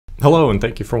Hello, and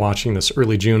thank you for watching this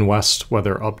early June West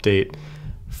weather update.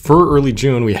 For early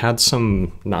June, we had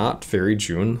some not very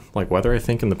June-like weather, I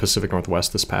think, in the Pacific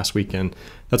Northwest this past weekend.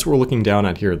 That's what we're looking down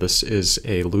at here. This is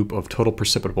a loop of total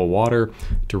precipitable water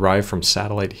derived from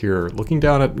satellite here, looking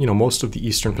down at most of the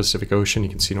eastern Pacific Ocean. You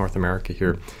can see North America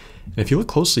here. And if you look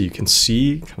closely, you can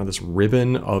see kind of this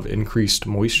ribbon of increased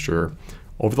moisture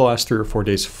over the last 3 or 4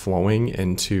 days flowing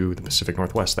into the Pacific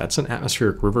Northwest. That's an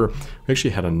atmospheric river. We actually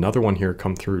had another one here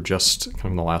come through just kind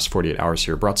of in the last 48 hours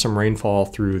here. Brought some rainfall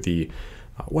through the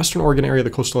Western Oregon area, the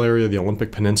coastal area, the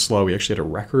Olympic Peninsula. We actually had a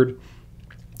record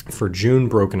for June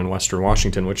broken in Western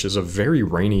Washington, which is a very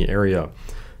rainy area,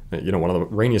 one of the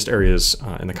rainiest areas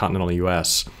in the continental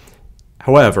U.S.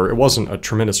 However, it wasn't a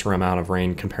tremendous amount of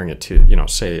rain comparing it to,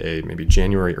 say a maybe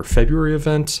January or February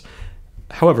event.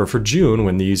 However, for June,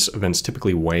 when these events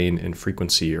typically wane in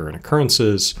frequency or in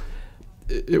occurrences,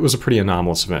 it was a pretty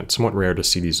anomalous event. Somewhat rare to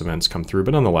see these events come through,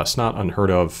 but nonetheless not unheard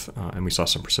of. And we saw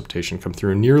some precipitation come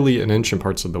through, nearly an inch in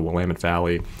parts of the Willamette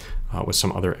Valley, with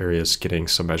some other areas getting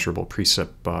some measurable precip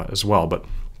as well. But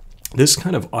this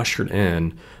kind of ushered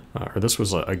in, or this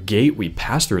was a gate we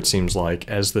passed through, it seems like,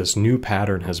 as this new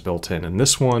pattern has built in. And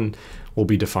this one will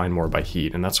be defined more by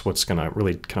heat. And that's what's going to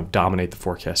really kind of dominate the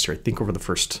forecast here, I think, over the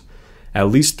first at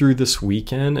least through this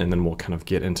weekend, and then we'll kind of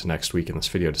get into next week in this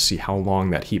video to see how long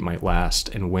that heat might last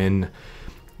and when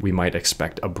we might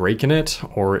expect a break in it,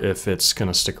 or if it's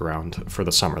going to stick around for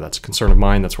the summer. That's a concern of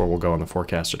mine. That's where we'll go in the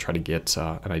forecast to try to get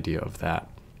an idea of that.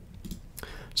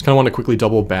 Just kind of want to quickly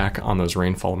double back on those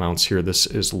rainfall amounts here. This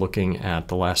is looking at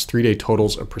the last 3-day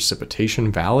totals of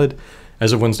precipitation valid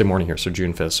as of Wednesday morning here, so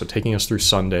June 5th. So taking us through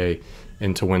Sunday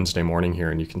into Wednesday morning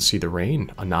here, and you can see the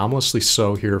rain anomalously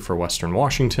so here for Western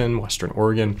Washington, Western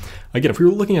Oregon. Again, if we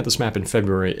were looking at this map in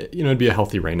February, it'd be a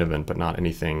healthy rain event, but not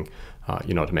anything,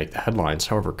 to make the headlines.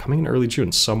 However, coming in early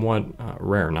June, somewhat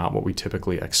rare, not what we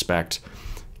typically expect,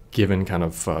 given kind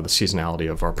of the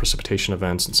seasonality of our precipitation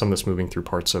events, and some of this moving through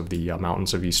parts of the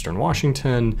mountains of eastern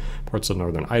Washington, parts of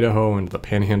northern Idaho, and the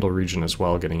Panhandle region as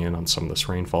well, getting in on some of this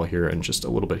rainfall here, and just a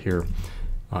little bit here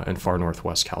in far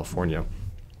northwest California.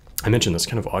 I mentioned this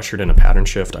kind of ushered in a pattern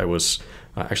shift. I was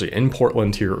actually in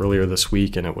Portland here earlier this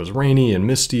week, and it was rainy and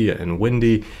misty and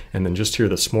windy. And then just here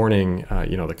this morning,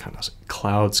 the kind of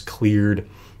clouds cleared.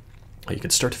 You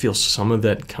could start to feel some of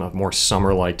that kind of more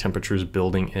summer-like temperatures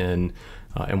building in,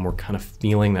 and we're kind of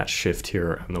feeling that shift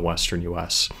here in the western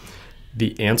U.S.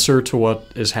 The answer to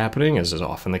what is happening, as is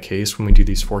often the case when we do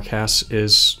these forecasts,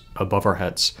 is above our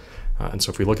heads. And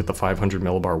so if we look at the 500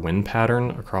 millibar wind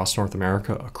pattern across North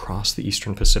America, across the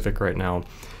eastern Pacific right now,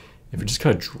 if you just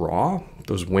kind of draw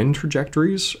those wind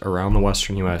trajectories around the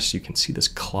western U.S., you can see this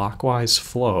clockwise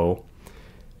flow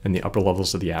in the upper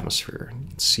levels of the atmosphere. You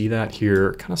can see that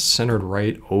here kind of centered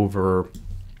right over,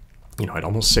 I'd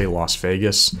almost say Las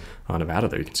Vegas, Nevada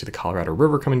there. You can see the Colorado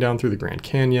River coming down through the Grand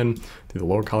Canyon, through the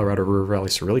lower Colorado River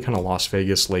Valley. So really kind of Las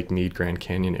Vegas, Lake Mead, Grand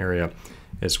Canyon area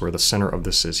is where the center of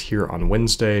this is here on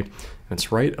Wednesday. And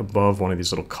it's right above one of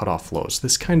these little cutoff flows.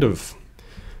 This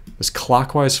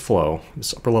clockwise flow,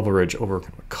 this upper level ridge over a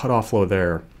cutoff flow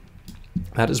there,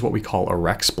 that is what we call a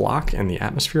Rex block in the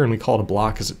atmosphere. And we call it a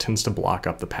block because it tends to block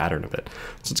up the pattern of it.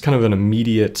 So it's kind of an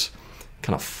immediate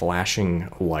kind of flashing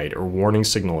light or warning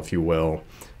signal, if you will,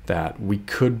 that we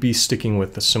could be sticking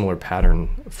with a similar pattern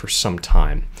for some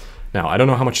time. Now, I don't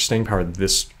know how much staying power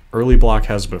this early block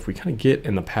has, but if we kind of get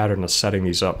in the pattern of setting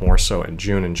these up more so in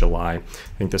June and July,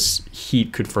 I think this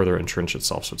heat could further entrench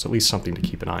itself. So it's at least something to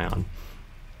keep an eye on.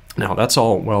 Now, that's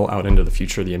all well out into the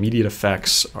future. The immediate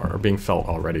effects are being felt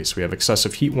already. So we have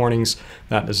excessive heat warnings.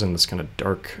 That is in this kind of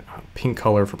dark pink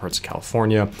color for parts of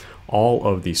California. All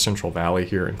of the Central Valley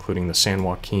here, including the San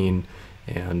Joaquin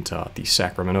and the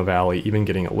Sacramento Valley, even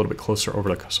getting a little bit closer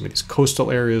over to some of these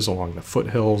coastal areas along the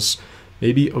foothills,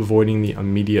 maybe avoiding the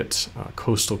immediate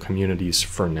coastal communities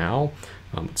for now.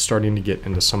 Starting to get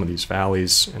into some of these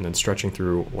valleys and then stretching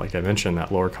through, like I mentioned,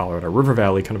 that lower Colorado River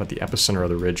Valley, kind of at the epicenter of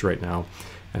the ridge right now,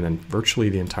 and then virtually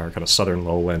the entire kind of southern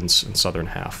lowlands and southern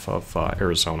half of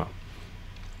Arizona.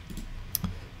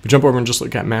 We jump over and just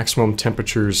look at maximum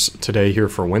temperatures today here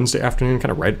for Wednesday afternoon,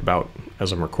 kind of right about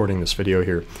as I'm recording this video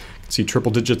here. You can see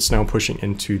triple digits now pushing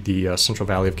into the Central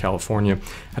Valley of California.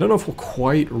 I don't know if we'll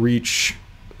quite reach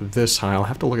this high. I'll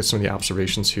have to look at some of the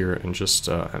observations here in just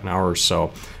an hour or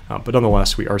so. But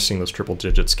nonetheless, we are seeing those triple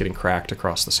digits getting cracked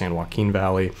across the San Joaquin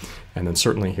Valley, and then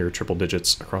certainly here triple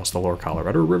digits across the lower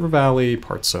Colorado River Valley,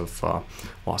 parts of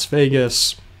Las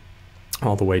Vegas,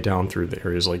 all the way down through the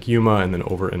areas like Yuma, and then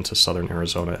over into southern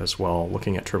Arizona as well,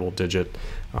 looking at triple digit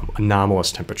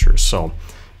anomalous temperatures. So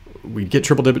we get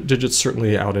triple digits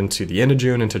certainly out into the end of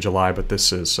June, into July, but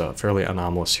this is fairly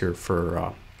anomalous here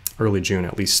for early June,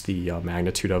 at least the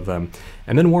magnitude of them.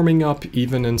 And then warming up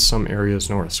even in some areas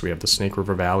north. So we have the Snake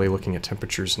River Valley looking at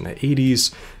temperatures in the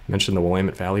 80s. I mentioned the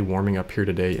Willamette Valley warming up here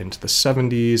today into the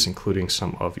 70s, including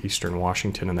some of eastern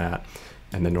Washington and that,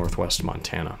 and then northwest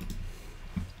Montana.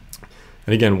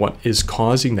 And again, what is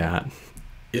causing that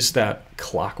is that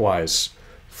clockwise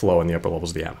flow in the upper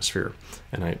levels of the atmosphere.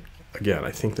 And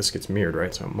I think this gets mirrored,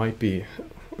 right? So it might be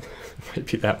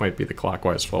that might be the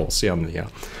clockwise flow. We'll see on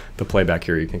the playback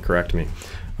here. You can correct me.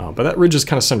 But that ridge is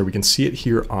kind of centered. We can see it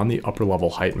here on the upper level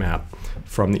height map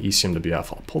from the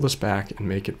ECMWF. I'll pull this back and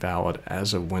make it valid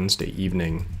as of Wednesday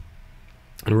evening.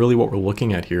 And really what we're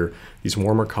looking at here, these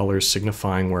warmer colors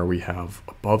signifying where we have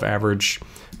above average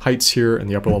heights here in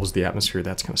the upper levels of the atmosphere.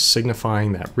 That's kind of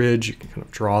signifying that ridge. You can kind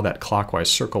of draw that clockwise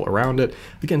circle around it.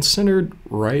 Again, centered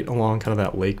right along kind of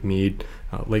that Lake Mead,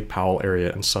 Lake Powell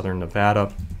area in southern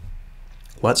Nevada.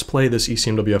 Let's play this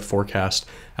ECMWF forecast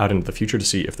out into the future to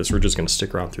see if this ridge is going to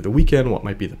stick around through the weekend, what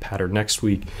might be the pattern next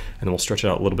week, and then we'll stretch it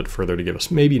out a little bit further to give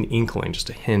us maybe an inkling, just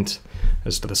a hint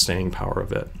as to the staying power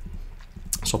of it.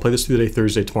 So I'll play this through the day,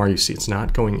 Thursday, tomorrow. You see it's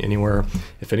not going anywhere.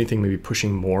 If anything, maybe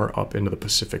pushing more up into the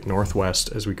Pacific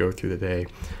Northwest as we go through the day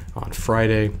on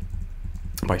Friday.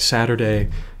 By Saturday,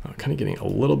 kind of getting a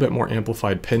little bit more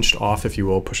amplified, pinched off, if you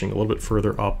will, pushing a little bit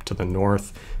further up to the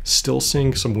north. Still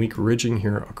seeing some weak ridging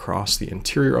here across the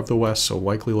interior of the west, so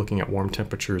likely looking at warm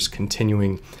temperatures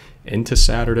continuing into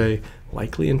Saturday,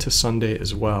 likely into Sunday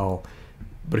as well.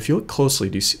 But if you look closely,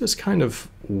 do you see this kind of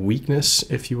weakness,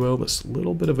 if you will, this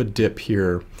little bit of a dip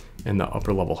here in the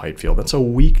upper level height field? That's a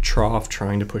weak trough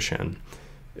trying to push in.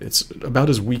 It's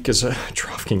about as weak as a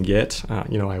trough can get,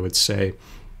 I would say.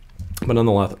 But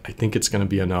nonetheless, I think it's going to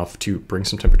be enough to bring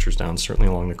some temperatures down, certainly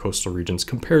along the coastal regions,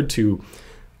 compared to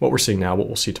what we're seeing now, what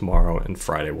we'll see tomorrow and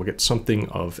Friday. We'll get something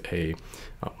of a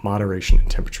moderation in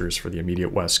temperatures for the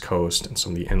immediate west coast and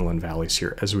some of the inland valleys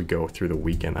here as we go through the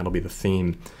weekend. That'll be the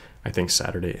theme, I think,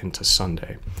 Saturday into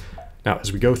Sunday. Now,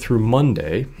 as we go through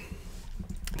Monday,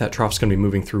 that trough's going to be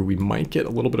moving through. We might get a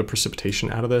little bit of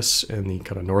precipitation out of this in the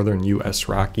kind of northern U.S.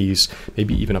 Rockies,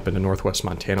 maybe even up into northwest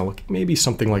Montana, looking maybe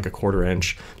something like a 1/4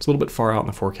 inch. It's a little bit far out in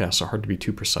the forecast, so hard to be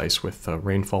too precise with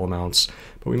rainfall amounts,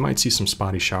 but we might see some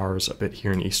spotty showers a bit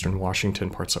here in eastern Washington,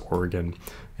 parts of Oregon,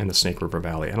 and the Snake River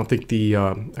Valley. I don't think the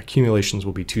accumulations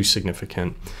will be too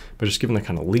significant, but just given the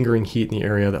kind of lingering heat in the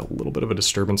area, that little bit of a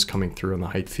disturbance coming through in the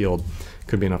height field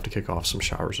could be enough to kick off some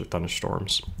showers or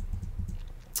thunderstorms.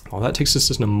 Well, that takes us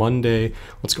into Monday.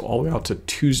 Let's go all the way out to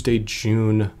Tuesday,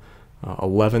 June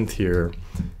 11th here.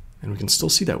 And we can still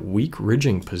see that weak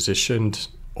ridging positioned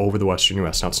over the western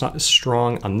U.S. Now, it's not as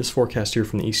strong on this forecast here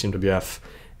from the ECMWF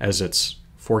as it's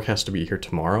forecast to be here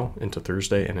tomorrow into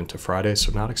Thursday and into Friday.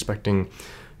 So not expecting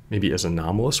maybe as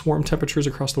anomalous warm temperatures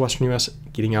across the western U.S.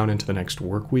 getting out into the next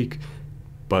work week.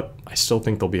 But I still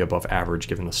think they'll be above average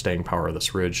given the staying power of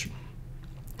this ridge.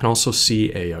 And also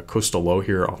see a coastal low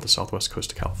here off the southwest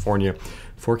coast of California.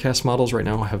 Forecast models right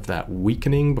now have that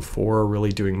weakening before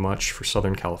really doing much for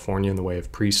Southern California in the way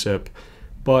of precip,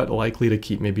 but likely to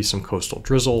keep maybe some coastal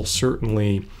drizzle.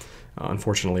 Certainly,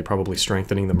 unfortunately, probably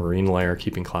strengthening the marine layer,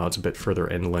 keeping clouds a bit further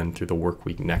inland through the work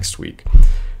week next week.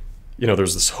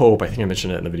 There's this hope, I think I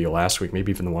mentioned it in the video last week,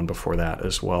 maybe even the one before that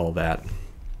as well, that,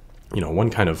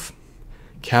 one kind of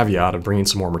caveat of bringing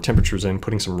some warmer temperatures in,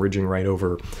 putting some ridging right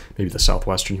over maybe the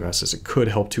southwestern U.S. is it could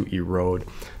help to erode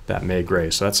that May gray.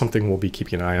 So that's something we'll be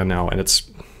keeping an eye on now. And it's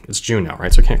June now,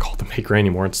 right? So I can't call it the May gray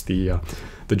anymore. It's the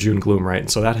June gloom, right? And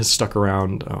so that has stuck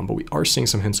around, but we are seeing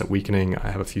some hints at weakening.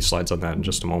 I have a few slides on that in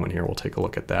just a moment here. We'll take a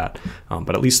look at that.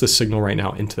 But at least the signal right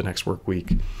now into the next work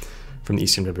week from the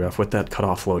ECMWF with that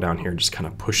cutoff flow down here, just kind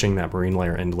of pushing that marine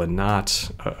layer inland.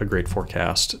 Not a great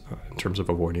forecast in terms of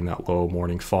avoiding that low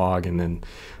morning fog. And then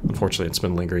unfortunately, it's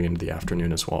been lingering into the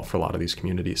afternoon as well for a lot of these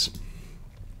communities.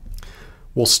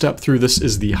 We'll step through, this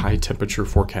is the high temperature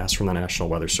forecast from the National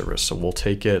Weather Service. So we'll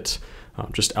take it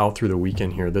just out through the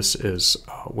weekend here. This is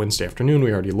Wednesday afternoon.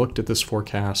 We already looked at this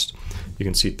forecast. You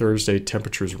can see Thursday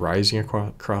temperatures rising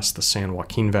across the San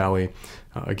Joaquin Valley.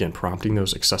 Again, prompting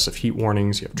those excessive heat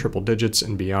warnings. You have triple digits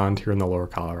and beyond here in the lower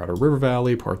Colorado River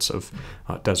Valley, parts of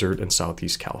desert and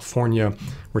southeast California.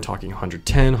 We're talking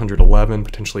 110, 111,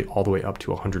 potentially all the way up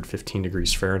to 115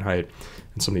 degrees Fahrenheit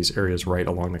in some of these areas right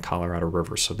along the Colorado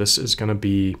River. So this is going to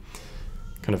be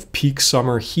kind of peak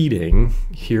summer heating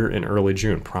here in early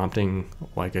June, prompting,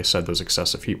 like I said, those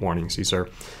excessive heat warnings. These are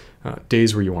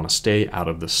days where you want to stay out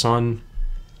of the sun,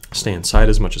 stay inside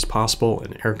as much as possible,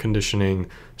 and air conditioning,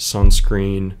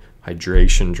 sunscreen,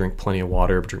 hydration, drink plenty of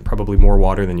water, drink probably more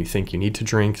water than you think you need to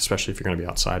drink, especially if you're going to be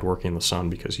outside working in the sun,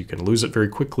 because you can lose it very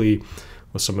quickly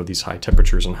with some of these high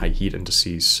temperatures and high heat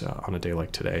indices on a day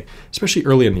like today, especially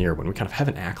early in the year when we kind of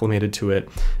haven't acclimated to it,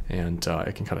 and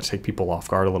it can kind of take people off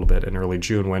guard a little bit in early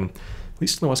June when, at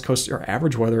least in the West Coast, our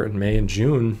average weather in May and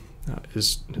June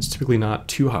is typically not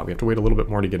too hot. We have to wait a little bit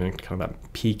more to get into kind of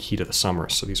that peak heat of the summer.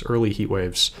 So these early heat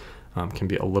waves can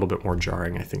be a little bit more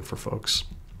jarring, I think, for folks.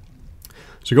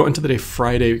 So we go into the day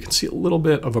Friday, we can see a little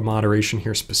bit of a moderation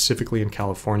here, specifically in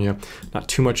California. Not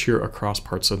too much here across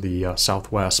parts of the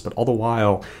Southwest, but all the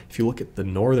while, if you look at the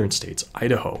northern states,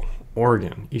 Idaho,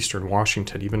 Oregon, eastern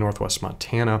Washington, even northwest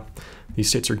Montana, these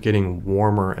states are getting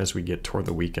warmer as we get toward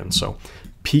the weekend. So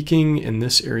peaking in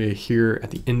this area here at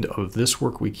the end of this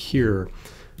work week here,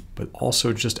 but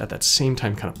also just at that same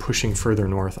time kind of pushing further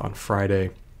north on Friday.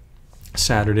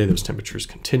 Saturday, those temperatures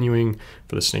continuing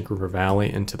for the Snake River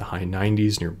Valley into the high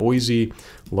 90s near Boise,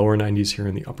 lower 90s here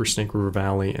in the upper Snake River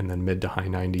Valley, and then mid to high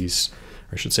 90s, or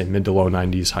I should say mid to low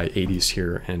 90s, high 80s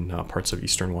here in parts of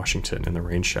eastern Washington in the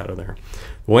rain shadow there.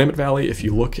 The Willamette Valley, if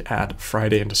you look at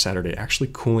Friday into Saturday, actually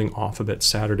cooling off a bit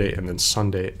Saturday and then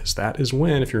Sunday, as that is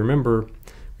when, if you remember,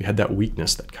 we had that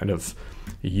weakness, that kind of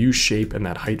U shape and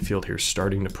that height field here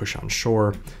starting to push on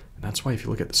shore. That's why if you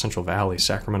look at the Central Valley,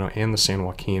 Sacramento and the San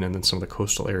Joaquin, and then some of the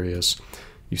coastal areas,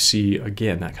 you see,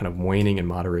 again, that kind of waning and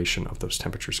moderation of those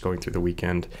temperatures going through the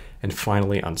weekend. And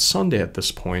finally, on Sunday at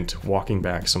this point, walking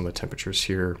back some of the temperatures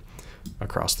here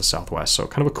across the Southwest. So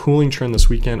kind of a cooling trend this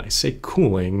weekend. I say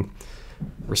cooling,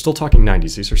 we're still talking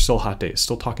 90s. These are still hot days,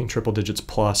 still talking triple digits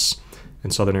plus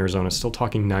in southern Arizona, still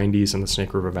talking 90s in the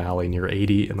Snake River Valley, near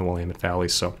 80 in the Willamette Valley.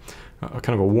 So kind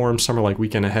of a warm summer-like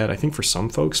weekend ahead. I think for some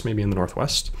folks, maybe in the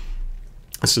Northwest,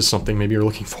 this is something maybe you're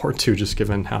looking forward to, just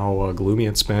given how gloomy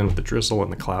it's been with the drizzle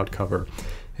and the cloud cover,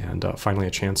 and finally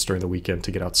a chance during the weekend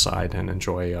to get outside and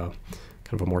enjoy kind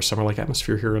of a more summer-like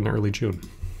atmosphere here in early June.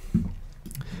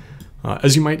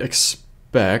 As you might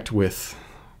expect, with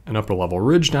an upper-level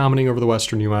ridge dominating over the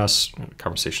western U.S.,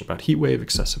 conversation about heat wave,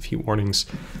 excessive heat warnings,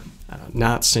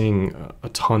 not seeing a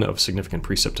ton of significant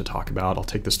precip to talk about. I'll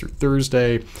take this through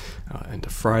Thursday into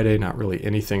Friday. Not really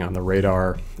anything on the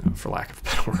radar, for lack of a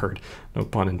better word, no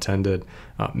pun intended.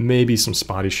 Maybe some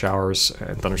spotty showers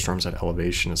and thunderstorms at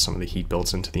elevation as some of the heat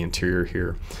builds into the interior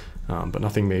here, but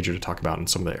nothing major to talk about in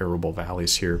some of the arable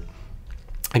valleys here.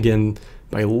 Again,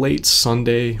 by late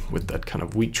Sunday, with that kind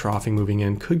of weak troughing moving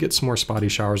in, could get some more spotty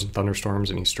showers and thunderstorms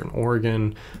in eastern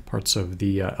Oregon, parts of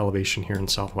the elevation here in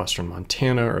southwestern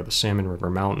Montana or the Salmon River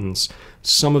Mountains.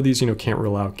 Some of these, can't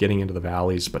rule out getting into the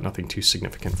valleys, but nothing too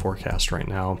significant forecast right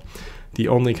now. The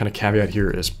only kind of caveat here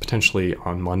is potentially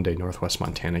on Monday, northwest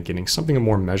Montana getting something of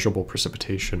more measurable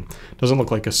precipitation. Doesn't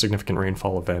look like a significant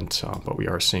rainfall event, but we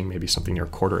are seeing maybe something near a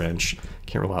quarter inch.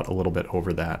 Can't rule out a little bit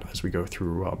over that as we go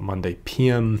through Monday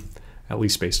PM, at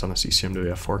least based on the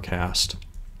ECMWF forecast.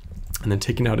 And then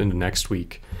taking out into next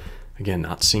week, again,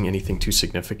 not seeing anything too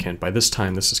significant. By this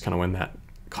time, this is kind of when that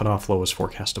cutoff low is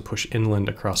forecast to push inland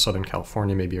across Southern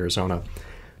California, maybe Arizona.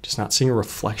 Just not seeing a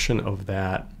reflection of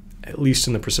that, at least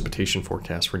in the precipitation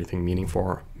forecast, for anything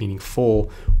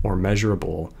meaningful or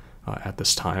measurable at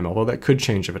this time, although that could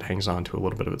change if it hangs on to a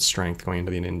little bit of its strength going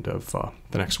into the end of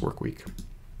the next work week.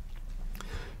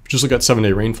 Just look at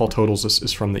 7-day rainfall totals. This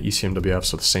is from the ECMWF,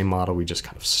 so the same model we just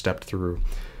kind of stepped through.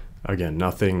 Again,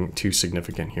 nothing too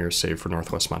significant here, save for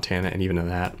northwest Montana, and even in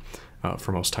that,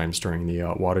 for most times during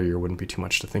the water year, wouldn't be too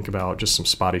much to think about. Just some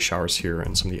spotty showers here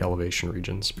in some of the elevation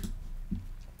regions.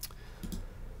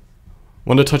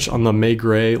 Wanted to touch on the May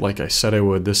gray, like I said I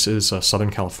would. This is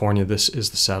Southern California. This is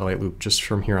the satellite loop just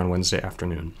from here on Wednesday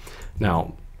afternoon.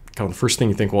 Now, kind of the first thing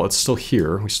you think, well, it's still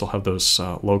here. We still have those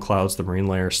low clouds, the marine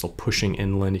layer still pushing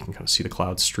inland. You can kind of see the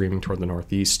clouds streaming toward the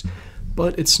northeast,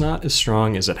 but it's not as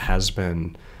strong as it has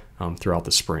been throughout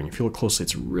the spring. If you look closely,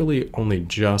 it's really only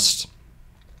just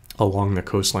along the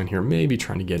coastline here, maybe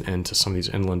trying to get into some of these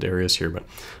inland areas here, but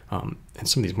in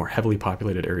some of these more heavily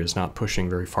populated areas, not pushing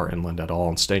very far inland at all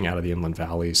and staying out of the inland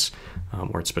valleys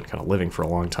where it's been kind of living for a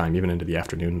long time, even into the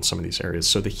afternoon in some of these areas.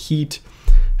 So the heat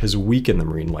has weakened the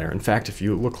marine layer. In fact, if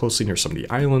you look closely near some of the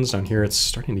islands down here, it's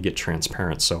starting to get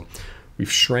transparent. So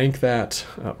we've shrank that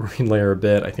marine layer a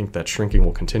bit. I think that shrinking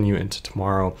will continue into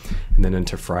tomorrow and then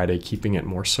into Friday, keeping it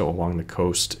more so along the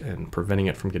coast and preventing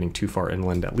it from getting too far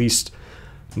inland, at least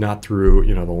not through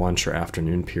the lunch or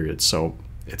afternoon period. So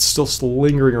it's still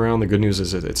lingering around. The good news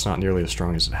is it's not nearly as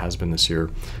strong as it has been this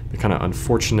year. The kind of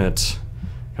unfortunate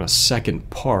kind of second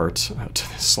part to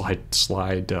the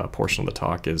slide portion of the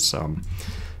talk is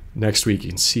next week you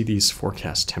can see these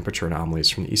forecast temperature anomalies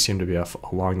from the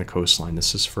ECMWF along the coastline.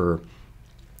 This is for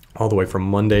all the way from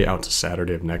Monday out to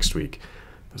Saturday of next week.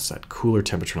 That's that cooler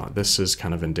temperature. Now, this is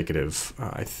kind of indicative,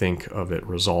 I think, of it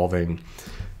resolving,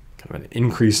 kind of an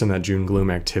increase in that June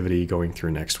gloom activity going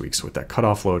through next week. So with that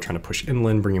cutoff low trying to push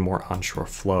inland, bringing more onshore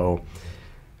flow,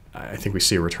 I think we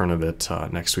see a return of it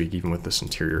next week, even with this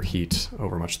interior heat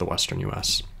over much of the western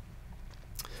U.S.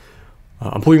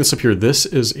 I'm pulling this up here. This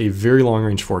is a very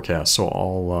long-range forecast, so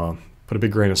I'll put a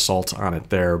big grain of salt on it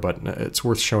there, but it's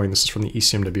worth showing. This is from the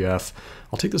ECMWF.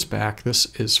 I'll take this back.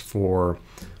 This is for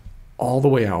all the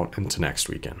way out into next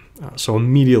weekend. So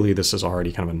immediately this is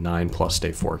already kind of a 9+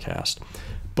 day forecast.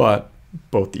 But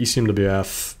both the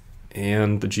ECMWF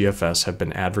and the GFS have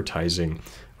been advertising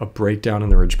a breakdown in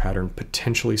the ridge pattern,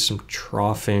 potentially some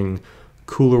troughing,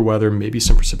 cooler weather, maybe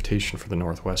some precipitation for the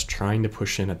Northwest, trying to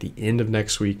push in at the end of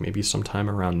next week, maybe sometime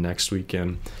around next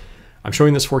weekend. I'm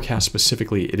showing this forecast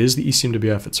specifically. It is the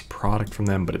ECMWF. It's a product from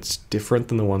them, but it's different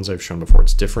than the ones I've shown before.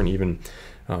 It's different even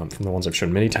from the ones I've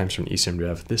shown many times from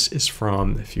ECMWF. This is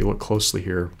from, if you look closely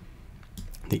here,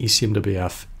 the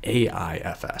ECMWF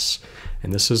AIFS.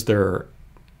 And this is their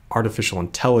artificial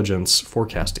intelligence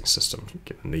forecasting system,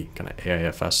 given the kind of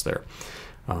AIFS there.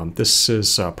 This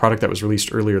is a product that was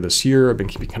released earlier this year. I've been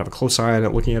keeping kind of a close eye on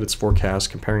it, looking at its forecast,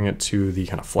 comparing it to the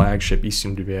kind of flagship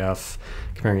ECMWF,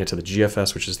 comparing it to the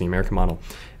GFS, which is the American model.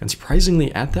 And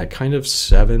surprisingly, at that kind of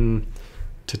 7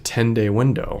 to 10 day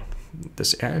window,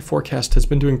 this AI forecast has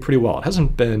been doing pretty well. It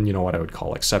hasn't been, what I would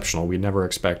call exceptional. We never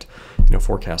expect,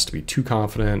 forecasts to be too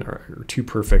confident or too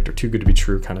perfect or too good to be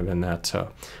true, kind of in that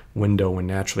window when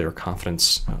naturally our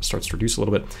confidence starts to reduce a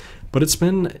little bit. But it's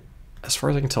been, as far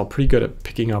as I can tell, pretty good at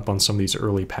picking up on some of these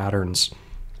early patterns.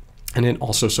 And it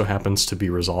also so happens to be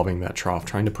resolving that trough,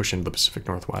 trying to push into the Pacific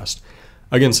Northwest,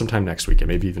 again, sometime next week, and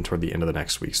maybe even toward the end of the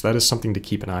next week. So that is something to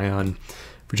keep an eye on.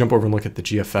 If we jump over and look at the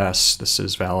GFS, this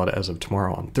is valid as of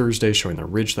tomorrow on Thursday, showing the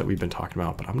ridge that we've been talking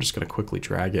about, but I'm just going to quickly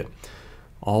drag it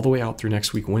all the way out through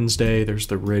next week, Wednesday. There's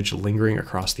the ridge lingering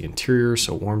across the interior,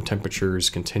 so warm temperatures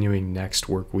continuing next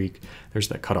work week. There's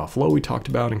that cutoff low we talked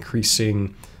about,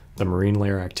 increasing the marine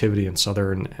layer activity in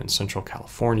southern and central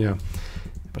California.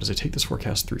 But as I take this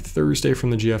forecast through Thursday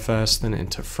from the GFS, then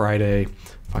into Friday,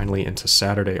 finally into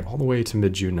Saturday, all the way to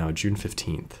mid-June now, June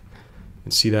 15th, you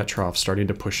can see that trough starting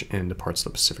to push into parts of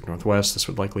the Pacific Northwest. This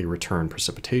would likely return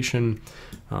precipitation,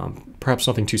 perhaps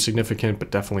nothing too significant,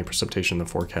 but definitely precipitation in the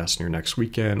forecast near next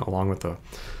weekend, along with so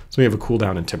we have a cool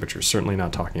down in temperatures. Certainly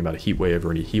not talking about a heat wave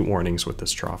or any heat warnings with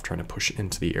this trough trying to push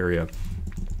into the area,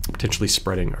 potentially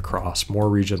spreading across more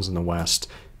regions in the west,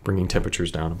 bringing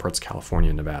temperatures down in parts of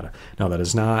California and Nevada. Now, that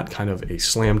is not kind of a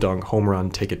slam dunk home run,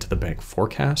 take it to the bank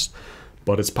forecast,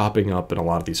 but it's popping up in a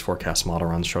lot of these forecast model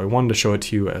runs. So I wanted to show it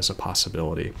to you as a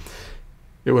possibility.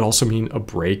 It would also mean a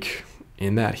break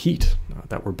in that heat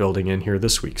that we're building in here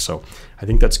this week. So I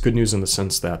think that's good news in the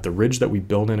sense that the ridge that we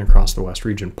build in across the west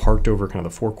region, parked over kind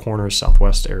of the Four Corners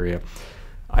southwest area,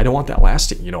 I don't want that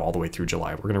lasting, all the way through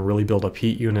July. We're going to really build up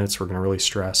heat units. We're going to really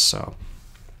stress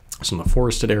some of the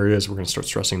forested areas. We're going to start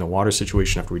stressing the water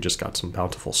situation after we just got some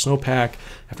bountiful snowpack,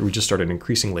 after we just started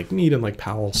increasing Lake Mead and Lake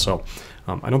Powell. So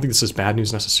I don't think this is bad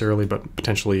news necessarily, but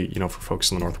potentially, for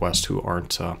folks in the Northwest who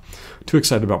aren't too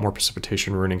excited about more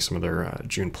precipitation ruining some of their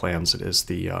June plans, it is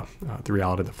the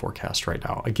reality of the forecast right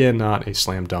now. Again, not a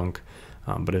slam dunk,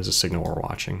 but it is a signal we're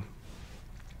watching.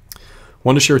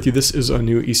 Wanted to share with you, this is a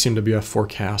new ECMWF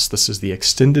forecast. This is the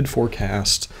extended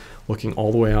forecast looking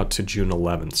all the way out to June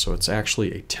 11th. So it's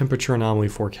actually a temperature anomaly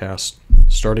forecast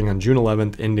starting on June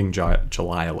 11th, ending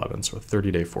July 11th, so a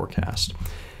 30-day forecast.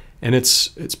 And it's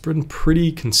been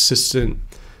pretty consistent,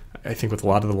 I think, with a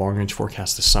lot of the long-range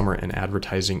forecasts this summer in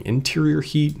advertising interior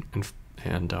heat and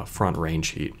front range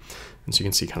heat. And so you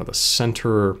can see kind of the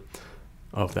center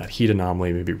of that heat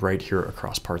anomaly, maybe right here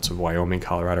across parts of Wyoming,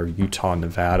 Colorado, Utah,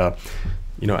 Nevada,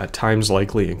 at times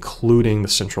likely including the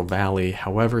Central Valley.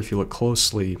 However, if you look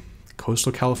closely,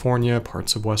 coastal California,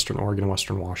 parts of Western Oregon,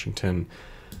 Western Washington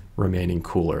remaining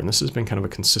cooler. And this has been kind of a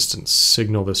consistent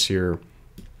signal this year,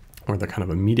 where the kind of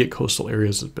immediate coastal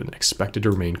areas have been expected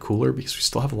to remain cooler because we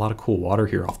still have a lot of cool water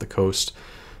here off the coast,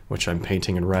 which I'm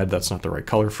painting in red. That's not the right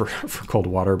color for cold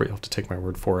water, but you'll have to take my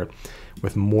word for it.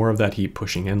 With more of that heat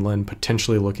pushing inland,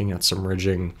 potentially looking at some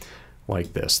ridging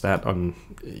like this, that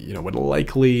would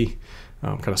likely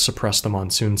kind of suppress the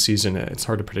monsoon season. It's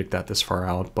hard to predict that this far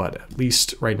out, but at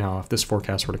least right now, if this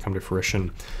forecast were to come to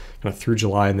fruition kind of through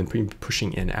July and then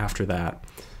pushing in after that,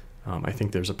 I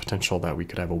think there's a potential that we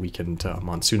could have a weakened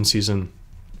monsoon season.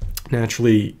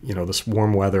 Naturally, this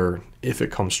warm weather, if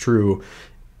it comes true,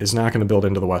 is not going to build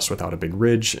into the west without a big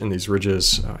ridge, and these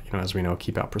ridges, as we know,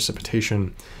 keep out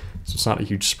precipitation. So it's not a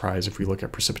huge surprise if we look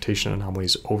at precipitation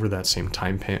anomalies over that same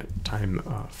time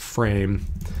frame.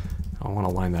 I want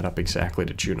to line that up exactly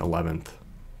to June 11th.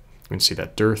 You can see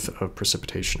that dearth of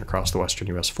precipitation across the western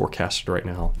U.S. forecasted right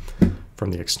now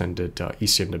from the extended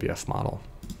ECMWF model.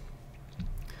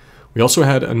 We also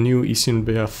had a new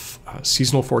ECMWF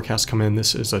seasonal forecast come in.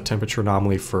 This is a temperature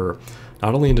anomaly for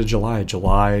not only into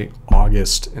July,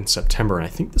 August, and September. And I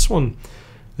think this one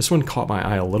caught my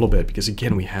eye a little bit because,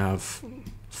 again, we have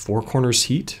four corners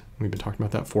heat. We've been talking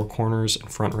about that four corners and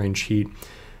front range heat,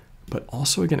 but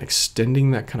also, again,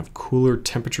 extending that kind of cooler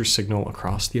temperature signal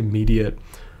across the immediate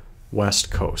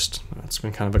west coast. It's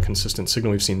been kind of a consistent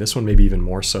signal we've seen. This one maybe even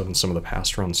more so than some of the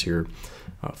past runs here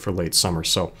for late summer.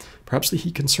 So perhaps the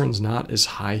heat concern's not as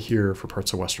high here for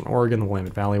parts of western Oregon, the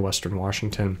Willamette Valley, western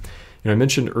Washington. I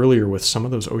mentioned earlier with some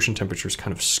of those ocean temperatures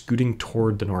kind of scooting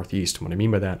toward the northeast. And what I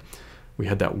mean by that, we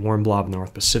had that warm blob in the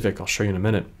North Pacific, I'll show you in a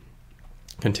minute,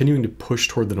 continuing to push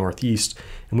toward the northeast.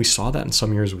 And we saw that in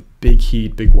some years with big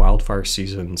heat, big wildfire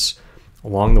seasons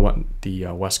along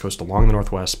the west coast, along the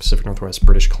northwest, Pacific Northwest,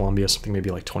 British Columbia, something maybe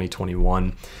like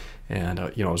 2021. And,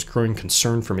 I was growing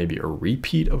concerned for maybe a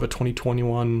repeat of a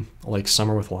 2021 like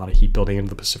summer with a lot of heat building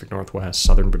into the Pacific Northwest,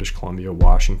 southern British Columbia,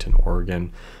 Washington,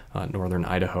 Oregon, northern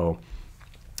Idaho.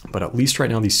 But at least right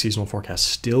now, these seasonal forecasts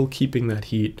still keeping that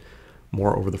heat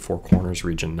more over the Four Corners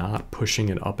region, not pushing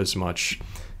it up as much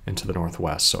into the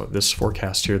northwest. So this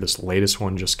forecast here, this latest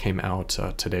one just came out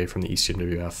today from the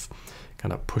ECMWF,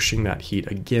 kind of pushing that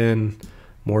heat again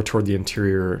more toward the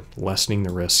interior, lessening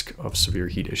the risk of severe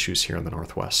heat issues here in the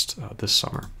northwest this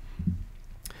summer.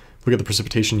 Look at the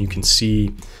precipitation. You can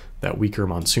see that weaker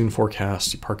monsoon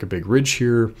forecast. You park a big ridge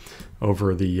here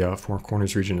over the Four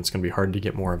Corners region. It's going to be hard to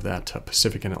get more of that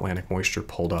Pacific and Atlantic moisture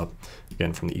pulled up,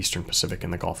 again, from the eastern Pacific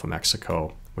and the Gulf of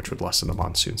Mexico, which would lessen the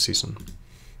monsoon season.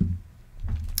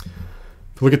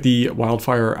 If we look at the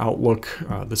wildfire outlook,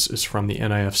 this is from the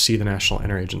NIFC, the National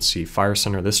Interagency Fire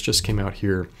Center. This just came out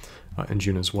here in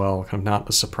June as well. Kind of not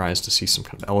a surprise to see some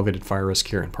kind of elevated fire risk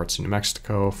here in parts of New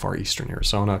Mexico, far eastern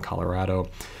Arizona, Colorado.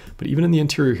 But even in the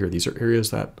interior here, these are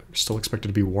areas that are still expected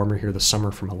to be warmer here this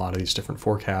summer from a lot of these different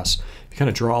forecasts. If you kind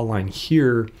of draw a line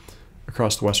here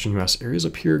across the western U.S., areas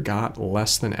up here got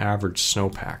less than average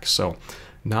snowpack. So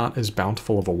not as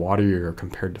bountiful of a water year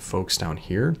compared to folks down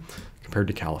here, compared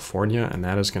to California, and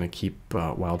that is going to keep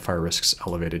wildfire risks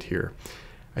elevated here.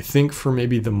 I think for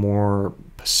maybe the more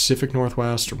Pacific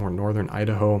Northwest or more northern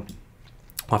Idaho, we'll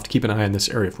have to keep an eye on this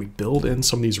area. If we build in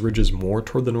some of these ridges more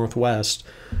toward the northwest,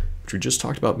 which we just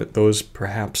talked about, those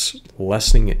perhaps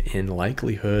lessening in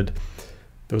likelihood,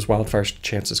 those wildfire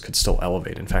chances could still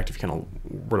elevate. In fact, if you kind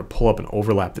of were to pull up and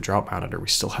overlap the drought monitor, we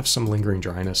still have some lingering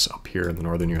dryness up here in the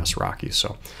northern U.S. Rockies.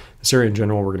 So this area in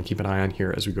general, we're going to keep an eye on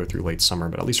here as we go through late summer.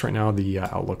 But at least right now, the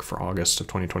outlook for August of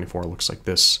 2024 looks like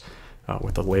this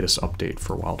with the latest update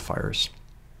for wildfires.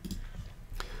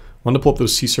 Wanted to pull up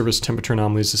those sea surface temperature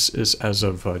anomalies. This is as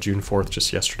of June 4th,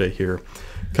 just yesterday here.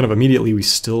 Kind of immediately, we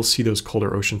still see those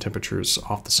colder ocean temperatures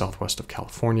off the southwest of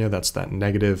California. That's that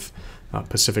negative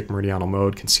Pacific meridional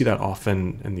mode. Can see that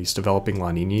often in these developing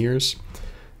La Nina years.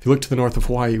 If you look to the north of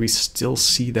Hawaii, we still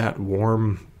see that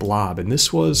warm blob. And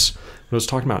this was what I was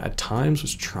talking about at times,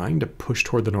 was trying to push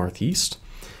toward the northeast.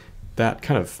 That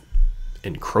kind of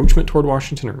encroachment toward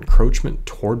Washington or encroachment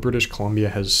toward British Columbia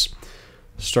has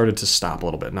started to stop a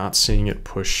little bit, not seeing it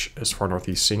push as far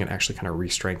northeast, seeing it actually kind of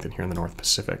re-strengthen here in the North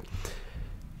Pacific.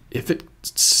 If it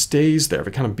stays there, if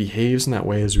it kind of behaves in that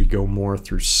way as we go more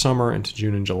through summer into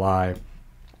June and July,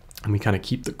 and we kind of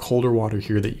keep the colder water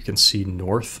here that you can see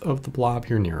north of the blob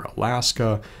here near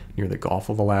Alaska, near the Gulf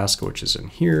of Alaska, which is in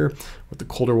here, with the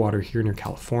colder water here near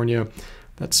California,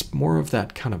 that's more of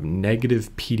that kind of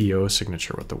negative PDO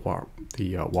signature with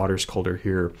the water's colder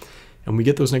here. And we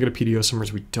get those negative PDO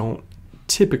summers, we don't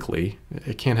typically,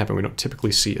 it can happen, we don't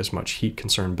typically see as much heat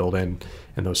concern built in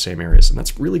those same areas. And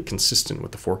that's really consistent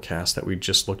with the forecast that we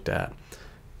just looked at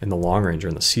in the long range or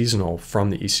in the seasonal from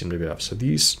the ECMWF. So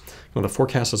these, the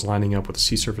forecast is lining up with the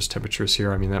sea surface temperatures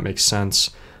here. I mean, that makes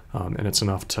sense. And it's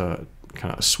enough to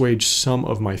kind of assuage some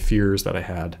of my fears that I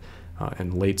had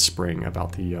in late spring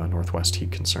about the Northwest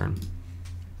heat concern.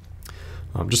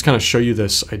 Just kind of show you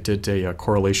this, I did a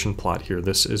correlation plot here.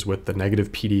 This is with the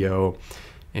negative PDO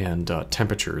and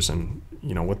temperatures, and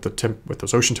with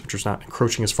those ocean temperatures not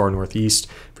encroaching as far northeast,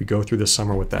 if we go through the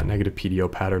summer with that negative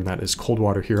PDO pattern, that is cold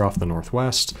water here off the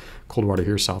northwest, cold water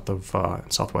here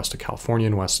southwest of California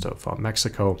and west of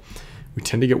Mexico, we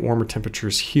tend to get warmer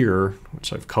temperatures here,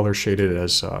 which I've color shaded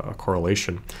as a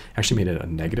correlation. Actually made it a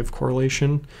negative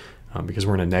correlation because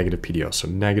we're in a negative PDO. So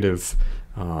negative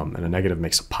and a negative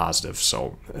makes a positive.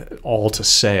 So all to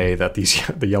say that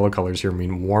the yellow colors here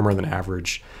mean warmer than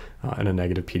average in a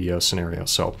negative PDO scenario.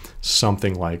 So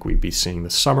something like we'd be seeing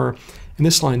this summer. And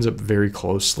this lines up very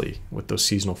closely with those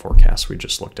seasonal forecasts we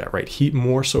just looked at, right? Heat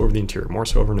more so over the interior, more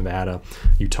so over Nevada,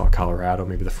 Utah, Colorado,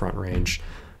 maybe the Front Range,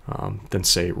 than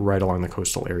say right along the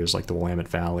coastal areas like the Willamette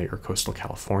Valley or coastal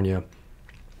California.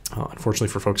 Unfortunately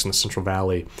for folks in the Central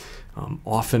Valley,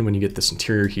 often when you get this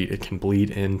interior heat, it can bleed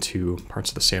into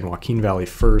parts of the San Joaquin Valley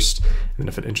first, and then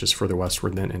if it inches further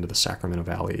westward, then into the Sacramento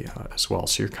Valley as well.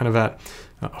 So you're kind of at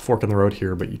a fork in the road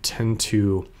here, but you tend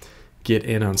to get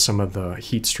in on some of the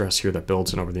heat stress here that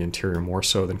builds in over the interior more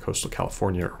so than coastal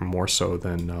California or more so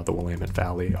than the Willamette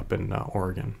Valley up in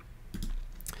Oregon.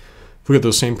 If we look at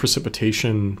those same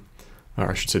precipitation, or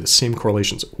I should say the same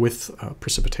correlations with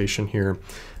precipitation here,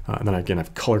 and then again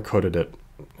I've color-coded it,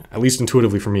 at least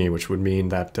intuitively for me, which would mean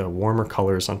that warmer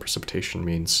colors on precipitation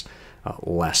means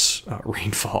less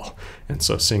rainfall. And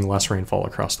so seeing less rainfall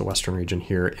across the western region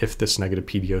here if this negative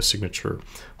PDO signature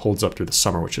holds up through the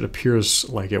summer, which it appears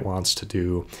like it wants to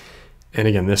do. And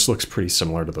again, this looks pretty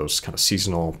similar to those kind of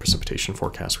seasonal precipitation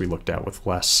forecasts we looked at, with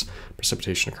less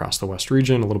precipitation across the west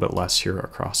region, a little bit less here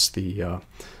across the kind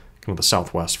of the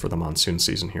southwest for the monsoon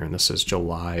season here. And this is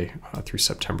July through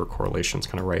September correlations,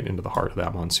 kind of right into the heart of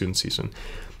that monsoon season.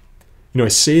 You know, I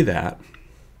say that,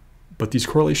 but these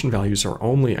correlation values are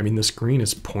only, I mean, this green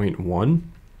is 0.1.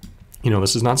 You know,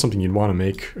 this is not something you'd want to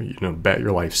make, you know, bet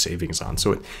your life savings on.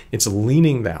 So it's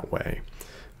leaning that way.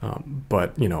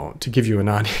 But, you know, to give you a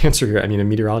non-answer here, I mean, in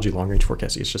meteorology, long-range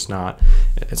forecasting, it's not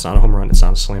a home run. It's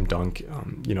not a slam dunk.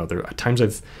 You know, there at times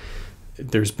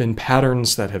there's been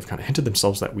patterns that have kind of hinted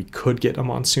themselves that we could get a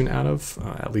monsoon out of,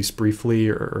 at least briefly,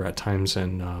 or at times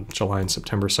in July and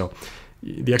September. So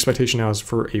the expectation now is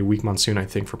for a weak monsoon, I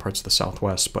think, for parts of the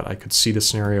Southwest, but I could see the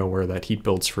scenario where that heat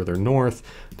builds further north.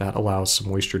 That allows some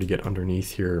moisture to get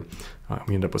underneath here.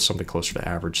 We end up with something closer to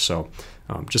average. So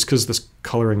just because this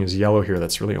coloring is yellow here,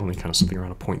 that's really only kind of something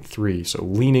around a 0.3. So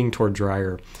leaning toward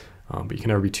drier, but you can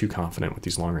never be too confident with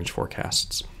these long-range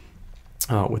forecasts.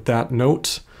 With that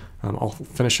note, I'll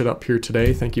finish it up here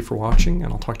today. Thank you for watching,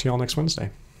 and I'll talk to you all next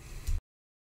Wednesday.